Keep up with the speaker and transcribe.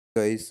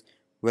Guys,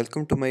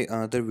 welcome to my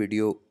another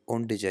video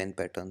on design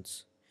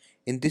patterns.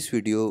 In this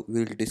video,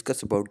 we will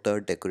discuss about the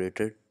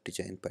decorated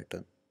design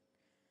pattern.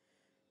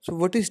 So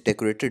what is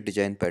decorated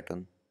design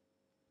pattern?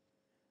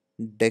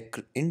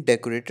 In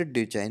decorated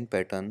design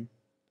pattern,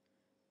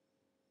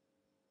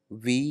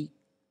 we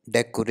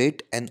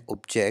decorate an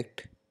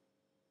object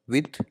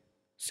with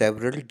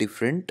several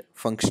different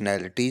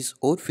functionalities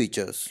or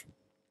features.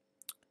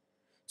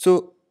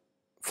 So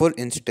for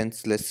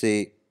instance, let's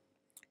say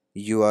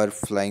you are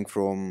flying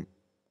from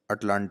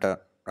Atlanta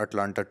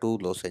to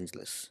Los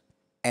Angeles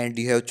and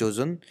you have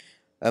chosen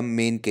a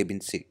main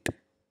cabin seat,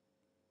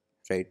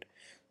 right?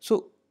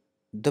 So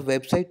the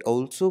website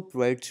also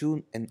provides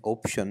you an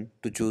option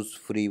to choose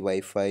free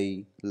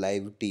Wi-Fi,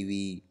 live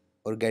TV,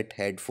 or get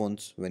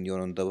headphones when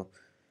you're on the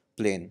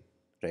plane,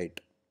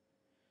 right?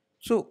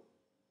 So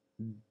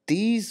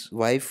these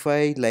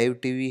Wi-Fi,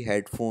 live TV,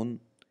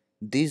 headphone,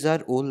 these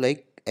are all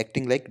like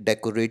acting like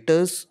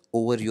decorators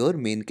over your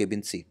main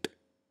cabin seat.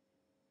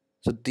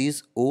 So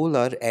these all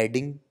are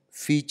adding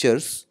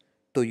features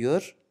to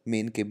your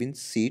main cabin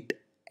seat,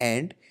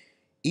 and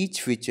each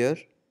feature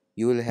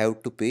you will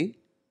have to pay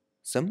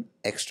some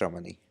extra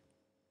money,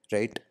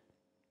 right?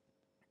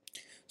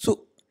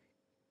 So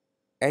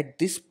at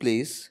this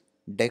place,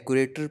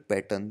 decorator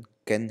pattern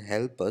can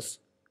help us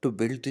to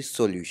build this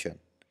solution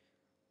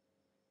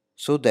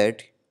so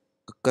that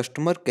a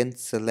customer can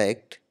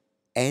select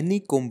any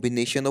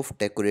combination of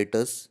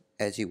decorators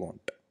as he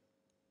want.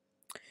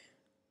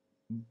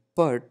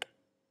 But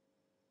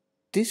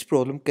this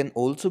problem can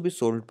also be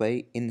solved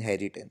by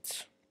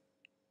inheritance.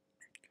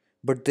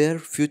 But there are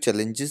few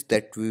challenges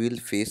that we will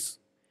face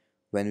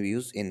when we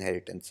use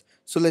inheritance.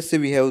 So let's say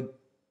we have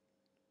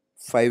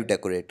five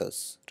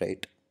decorators,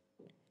 right?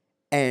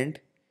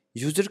 And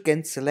user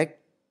can select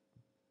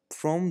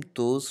from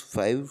those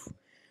five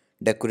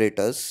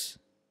decorators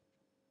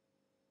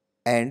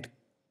and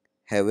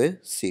have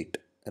a seat,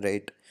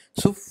 right?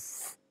 So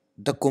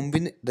the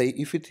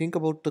if you think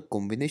about the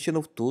combination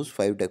of those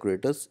five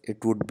decorators,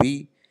 it would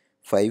be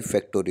 5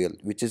 factorial,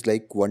 which is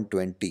like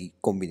 120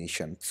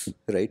 combinations,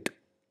 right?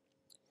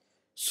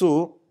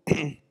 So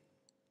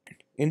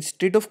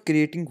instead of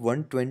creating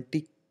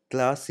 120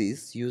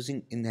 classes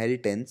using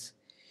inheritance,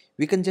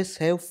 we can just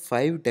have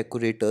 5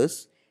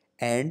 decorators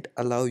and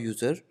allow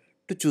user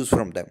to choose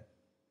from them,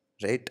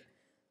 right?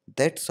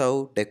 That's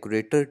how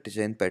decorator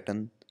design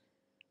pattern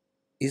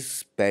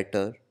is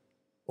better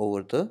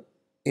over the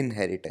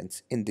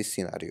inheritance in this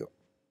scenario,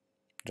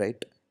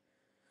 right?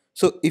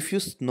 So if you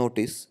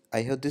notice,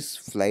 I have this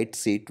flight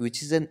seat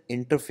which is an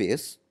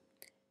interface,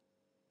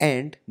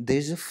 and there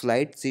is a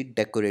flight seat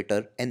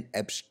decorator, an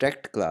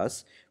abstract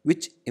class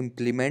which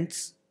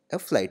implements a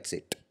flight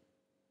seat,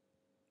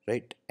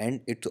 right?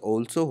 And it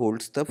also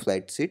holds the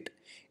flight seat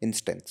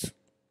instance.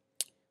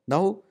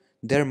 Now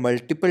there are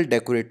multiple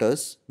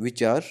decorators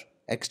which are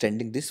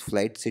extending this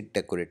flight seat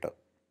decorator,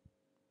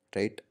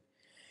 right?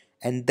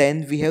 And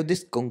then we have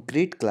this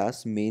concrete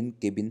class main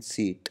cabin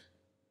seat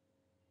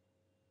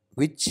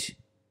which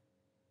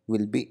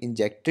will be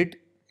injected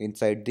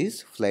inside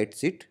these flight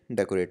seat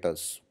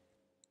decorators.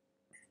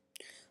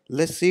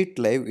 Let's see it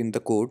live in the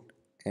code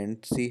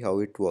and see how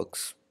it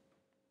works.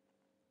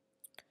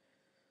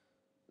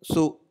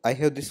 So I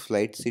have this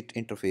flight seat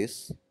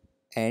interface,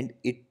 and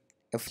it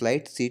a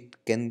flight seat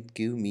can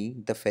give me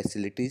the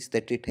facilities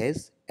that it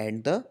has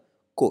and the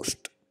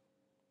cost,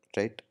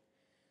 right?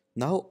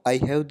 Now I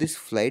have this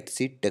flight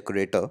seat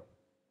decorator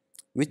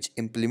which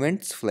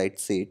implements flight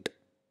seat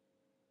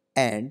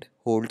and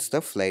holds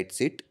the flight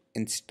seat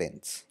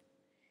instance,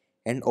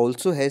 and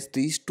also has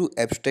these two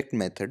abstract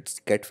methods,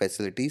 get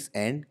facilities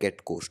and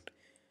get cost,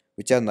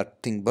 which are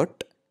nothing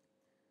but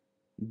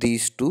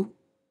these two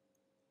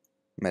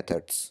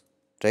methods,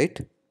 right?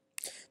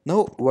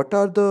 Now what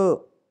are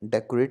the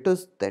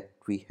decorators that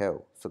we have?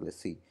 So let's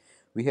see,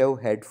 we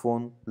have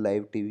headphone,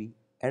 live TV,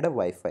 and a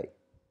Wi-Fi,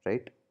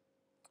 right?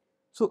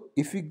 So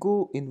if we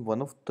go in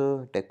one of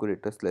the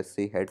decorators, let's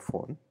say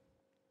headphone,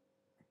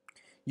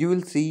 you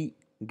will see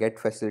get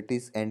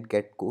facilities and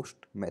get cost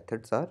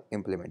methods are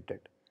implemented.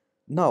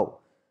 Now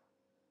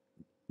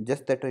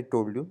just that I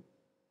told you,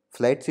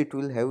 flight seat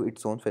will have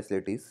its own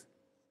facilities,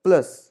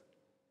 plus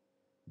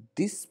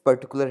this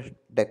particular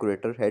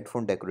decorator,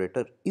 headphone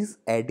decorator, is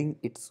adding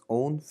its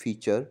own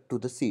feature to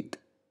the seat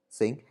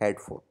saying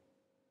headphone.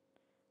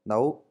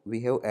 Now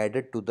we have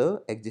added to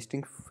the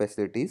existing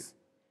facilities,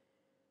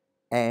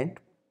 and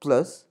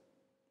plus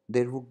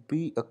there would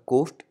be a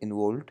cost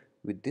involved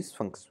with this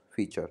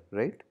feature,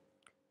 right?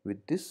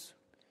 With this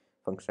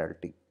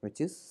functionality,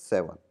 which is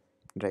 7,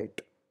 right?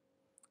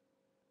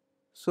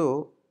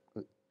 So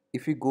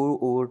if we go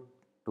over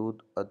to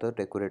the other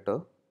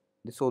decorator,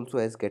 this also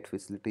has get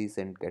facilities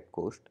and get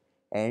cost,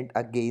 and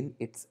again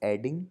it's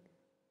adding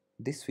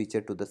this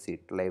feature to the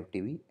seat live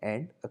TV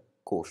and a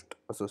cost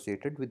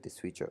associated with this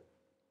feature.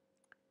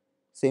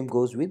 Same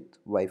goes with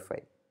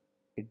Wi-Fi.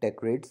 It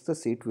decorates the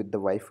seat with the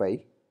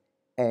Wi-Fi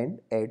and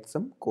adds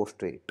some cost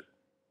to it.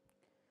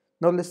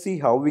 Now let's see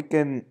how we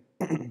can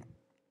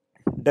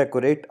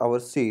decorate our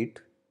seat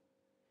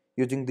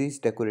using these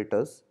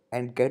decorators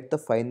and get the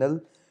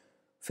final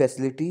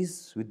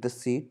facilities with the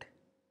seat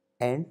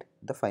and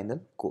the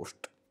final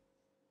cost,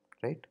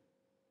 right?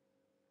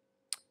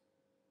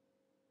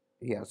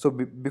 Yeah, so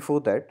before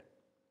that,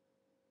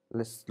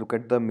 let's look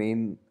at the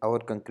main our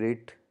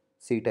concrete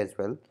seat as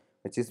well,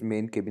 which is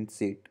main cabin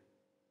seat,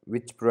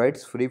 which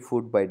provides free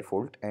food by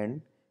default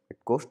and it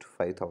costs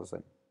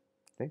 5,000,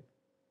 right?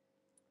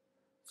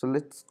 So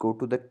let's go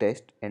to the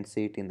test and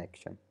see it in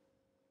action.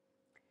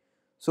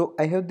 So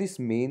I have this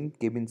main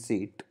cabin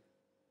seat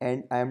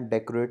and I am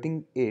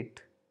decorating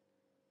it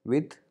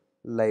with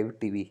live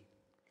TV.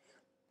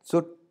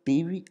 So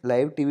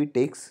live TV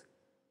takes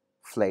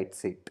flight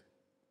seat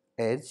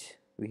as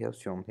we have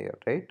shown here,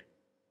 right?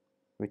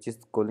 Which is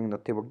calling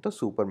nothing but the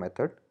super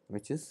method,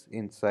 which is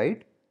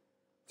inside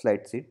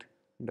flight seat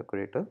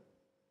decorator,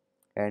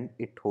 and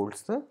it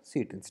holds the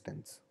seat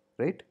instance,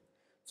 right?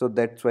 So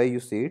that's why you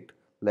see it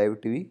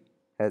live TV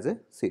has a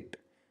seat.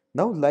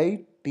 Now live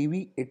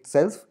TV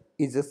itself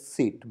is a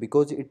seat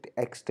because it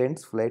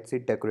extends flight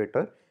seat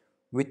decorator,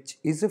 which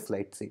is a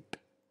flight seat.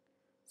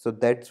 So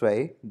that's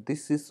why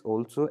this is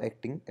also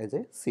acting as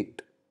a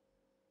seat.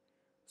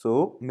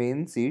 So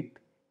main seat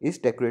is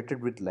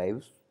decorated with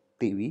live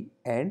TV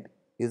and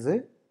is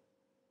a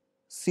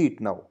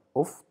seat now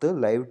of the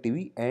live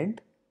TV,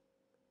 and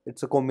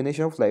it's a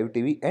combination of live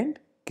TV and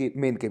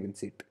main cabin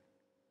seat,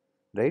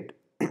 right?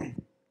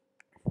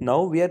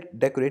 Now we are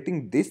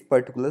decorating this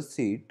particular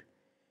seat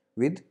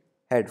with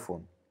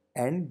headphone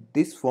and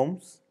this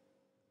forms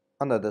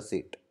another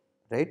seat,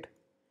 right?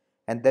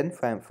 And then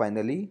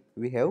finally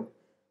we have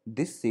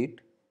this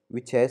seat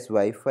which has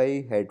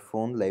Wi-Fi,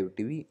 headphone, live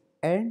TV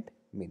and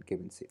main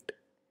cabin seat,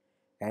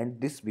 and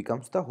this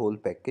becomes the whole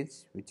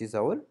package which is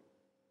our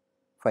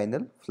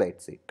final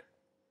flight seat.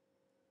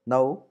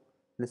 Now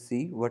let's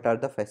see what are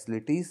the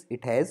facilities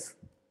it has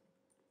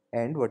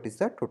and what is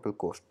the total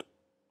cost.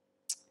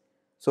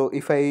 So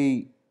if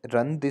I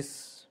run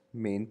this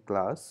main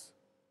class,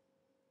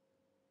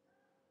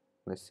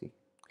 let's see.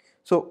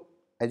 So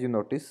as you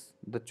notice,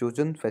 the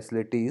chosen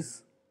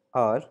facilities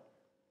are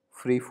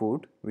free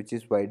food, which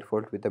is by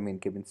default with the main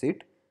cabin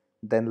seat,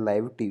 then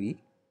live TV,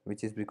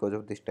 which is because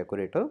of this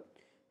decorator,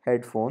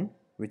 headphone,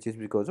 which is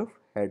because of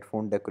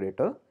headphone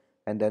decorator,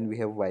 and then we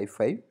have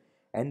Wi-Fi,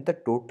 and the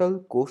total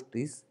cost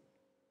is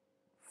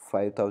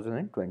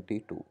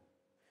 5022.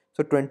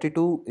 So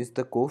 22 is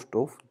the cost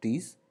of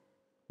these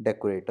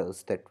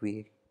decorators that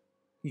we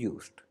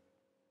used,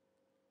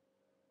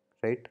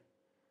 right?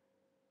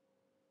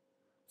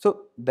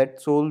 So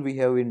that's all we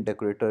have in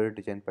decorator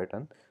design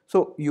pattern.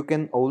 So you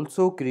can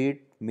also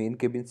create main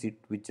cabin seat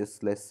with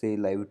just, let's say,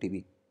 live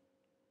TV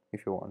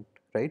if you want,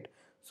 right?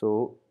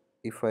 So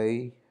if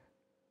I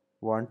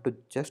want to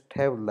just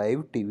have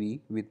live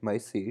TV with my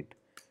seat,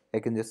 I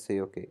can just say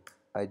okay,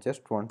 I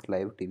just want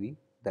live TV,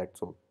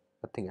 that's all,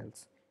 nothing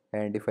else.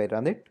 And if I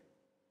run it,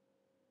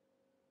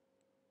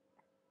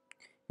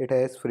 it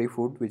has free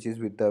food which is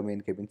with the main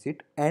cabin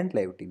seat and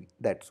live TV,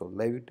 that's all.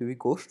 Live TV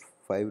costs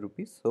 5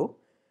 rupees, so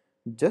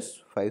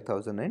just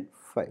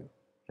 5005,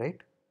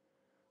 right?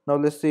 Now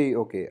let's say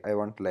okay, I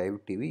want live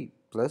TV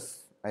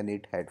plus I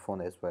need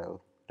headphone as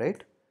well,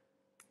 right?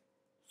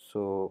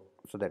 So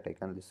that I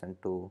can listen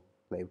to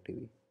live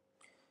TV.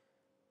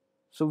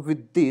 So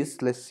with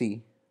this, let's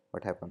see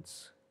what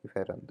happens if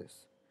I run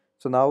this.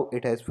 So now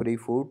it has free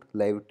food,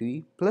 live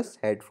TV plus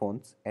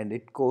headphones, and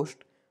it cost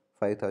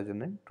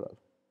 5012.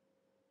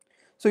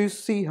 So you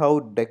see how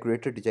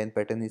decorated design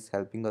pattern is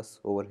helping us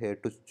over here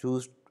to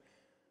choose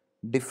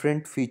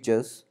different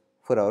features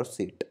for our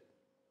seat,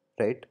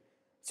 right?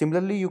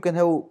 Similarly, you can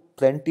have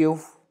plenty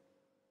of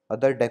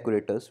other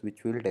decorators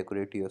which will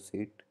decorate your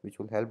seat, which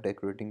will help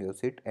decorating your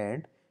seat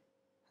and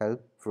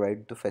help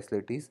provide the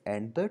facilities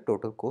and the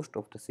total cost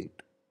of the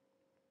seat.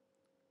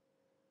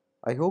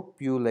 I hope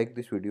you like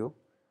this video.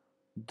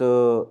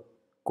 The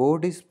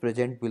code is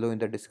present below in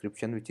the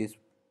description, which is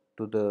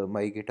to the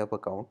my GitHub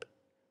account.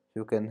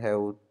 You can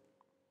have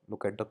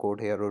look at the code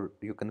here, or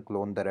you can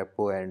clone the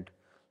repo and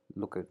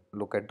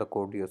look at the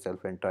code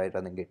yourself and try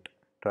running it,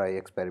 try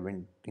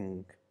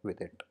experimenting with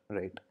it,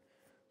 right?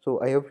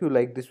 So I hope you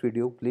like this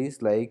video.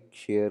 Please like,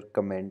 share,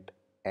 comment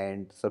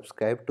and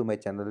subscribe to my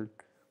channel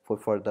for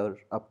further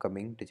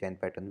upcoming design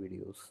pattern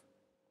videos.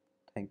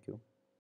 Thank you.